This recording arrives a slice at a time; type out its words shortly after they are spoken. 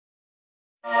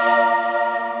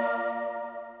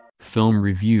Film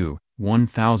Review,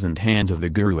 1000 Hands of the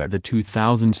Guru at the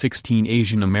 2016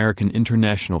 Asian American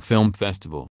International Film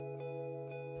Festival.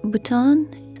 Bhutan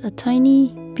is a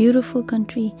tiny, beautiful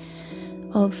country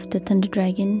of the Thunder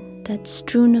Dragon that's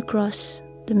strewn across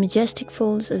the majestic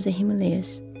folds of the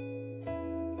Himalayas.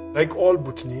 Like all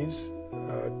Bhutanese,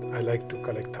 I like to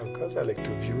collect thangkas, I like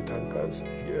to view thangkas.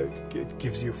 It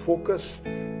gives you focus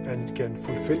and can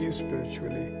fulfill you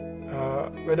spiritually.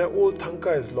 When an old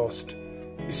thangka is lost,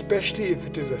 especially if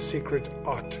it is a sacred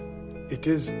art, it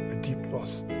is a deep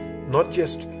loss, not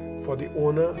just for the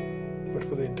owner, but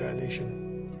for the entire nation.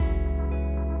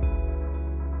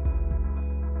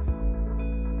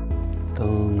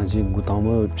 ngaji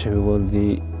gutama chego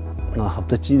di na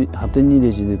hapta ni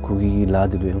de ji kugi la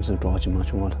de yam sa tro chi ma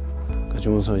chungol ka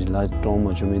chung so la tro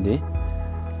ma chume de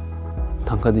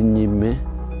thangka din ni me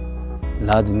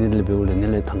la de ni le be ule ne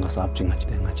le thangka sap chi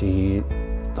ngaji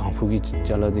dang phu gi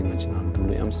chala de ngaji na du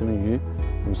le yam sa yu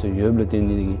yam so yob le de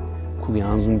ni kugi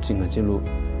anzum chi ngaji lo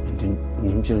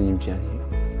nim chi ani.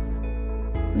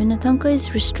 When a thangka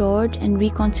is restored and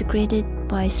reconsecrated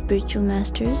by spiritual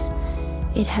masters,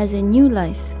 it has a new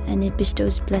life and it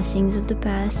bestows blessings of the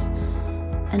past,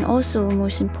 and also,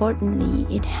 most importantly,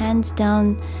 it hands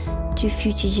down to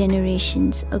future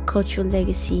generations a cultural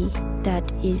legacy that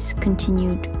is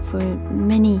continued for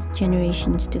many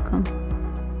generations to come.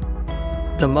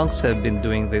 The monks have been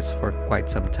doing this for quite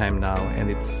some time now, and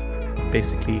it's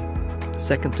basically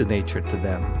second to nature to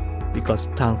them because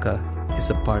thangka is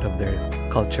a part of their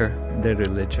culture, their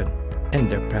religion, and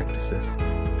their practices.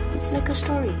 It's like a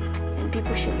story.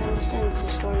 People should understand it's a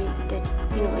story that,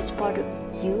 it's part of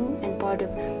you and part of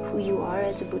who you are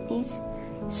as a Bhutanese.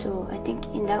 So I think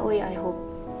in that way, I hope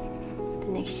the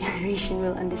next generation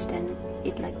will understand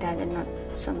it like that and not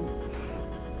some,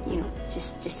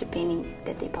 just a painting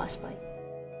that they pass by.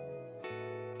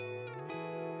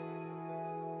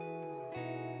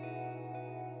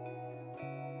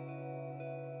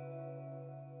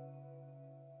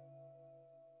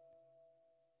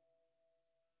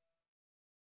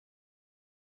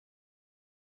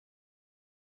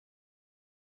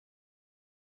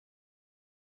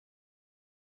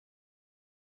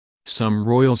 Some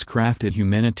royals crafted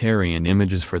humanitarian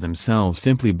images for themselves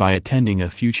simply by attending a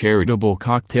few charitable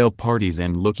cocktail parties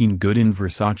and looking good in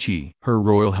Versace. Her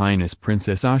Royal Highness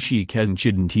Princess Ashi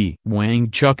Khenchidinti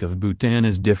Wangchuk of Bhutan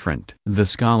is different. The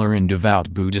scholar and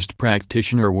devout Buddhist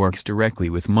practitioner works directly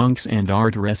with monks and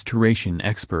art restoration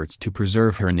experts to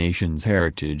preserve her nation's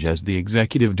heritage as the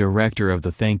executive director of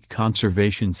the Thangka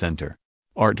Conservation Center.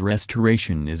 Art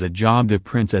restoration is a job the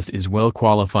princess is well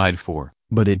qualified for,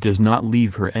 but it does not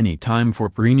leave her any time for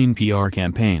preening PR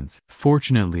campaigns.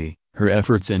 Fortunately, her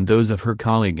efforts and those of her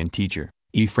colleague and teacher,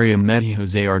 Ephraim Mehdi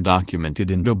Jose, are documented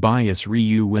in Tobias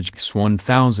Reeuwijk's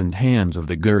 1000 Hands of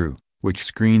the Guru, which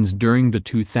screens during the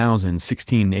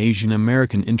 2016 Asian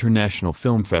American International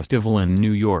Film Festival in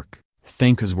New York.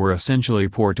 Thangkas were essentially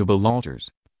portable altars.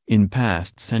 In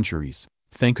past centuries,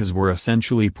 thangkas were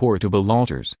essentially portable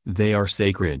altars. They are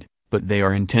sacred, but they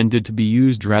are intended to be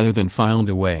used rather than filed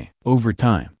away. Over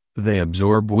time, they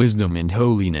absorb wisdom and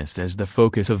holiness as the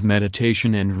focus of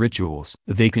meditation and rituals.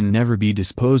 They can never be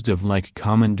disposed of like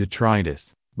common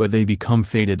detritus, but they become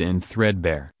faded and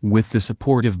threadbare. With the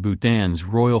support of Bhutan's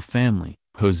royal family,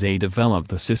 Jose developed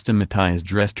the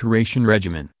systematized restoration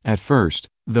regimen. At first,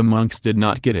 the monks did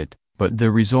not get it, but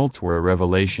the results were a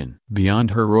revelation.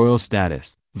 Beyond her royal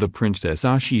status, the Princess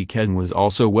Ashi Khenchidinti was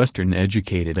also Western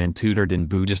educated and tutored in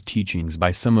Buddhist teachings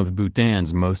by some of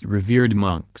Bhutan's most revered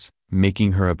monks,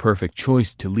 making her a perfect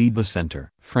choice to lead the center.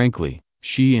 Frankly,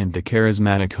 she and the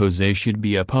charismatic Jose should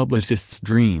be a publicist's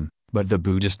dream, but the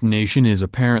Buddhist nation is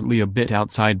apparently a bit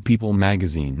outside People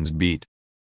magazine's beat.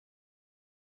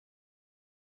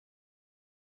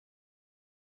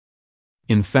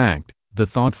 In fact, the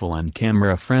thoughtful and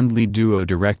camera-friendly duo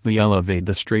directly elevate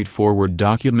the straightforward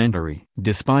documentary.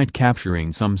 Despite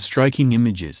capturing some striking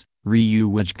images,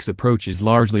 Reeuwijk's approach is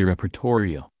largely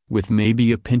repertorial, with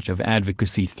maybe a pinch of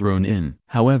advocacy thrown in.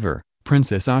 However,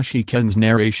 Princess Ashi Khenchidinti's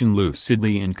narration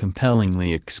lucidly and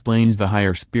compellingly explains the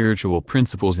higher spiritual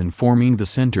principles informing the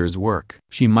center's work.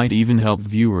 She might even help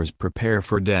viewers prepare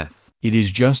for death. It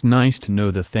is just nice to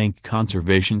know the Thangka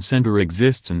Conservation Center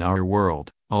exists in our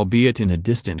world, albeit in a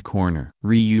distant corner.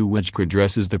 Reeuwijk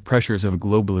addresses the pressures of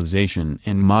globalization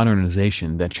and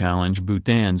modernization that challenge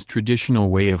Bhutan's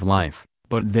traditional way of life,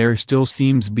 but there still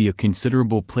seems to be a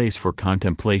considerable place for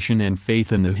contemplation and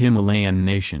faith in the Himalayan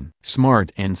nation.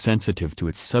 Smart and sensitive to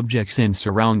its subjects and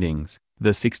surroundings,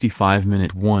 the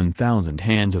 65-minute 1000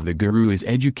 Hands of the Guru is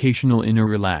educational in a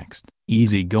relaxed,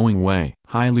 easygoing way.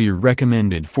 Highly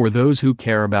recommended for those who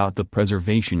care about the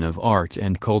preservation of arts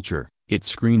and culture. It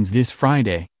screens this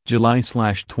Friday,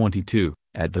 July/22,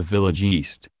 at the Village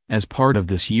East, as part of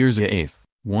this year's AIF,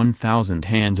 1000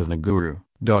 Hands of the Guru,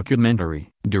 documentary.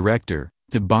 Director,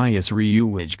 Tobias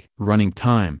Reeuwijk. Running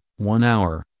time, 1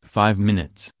 hour, 5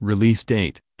 minutes. Release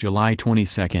date, July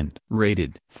 22.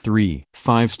 Rated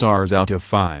 3.5 stars out of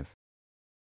 5.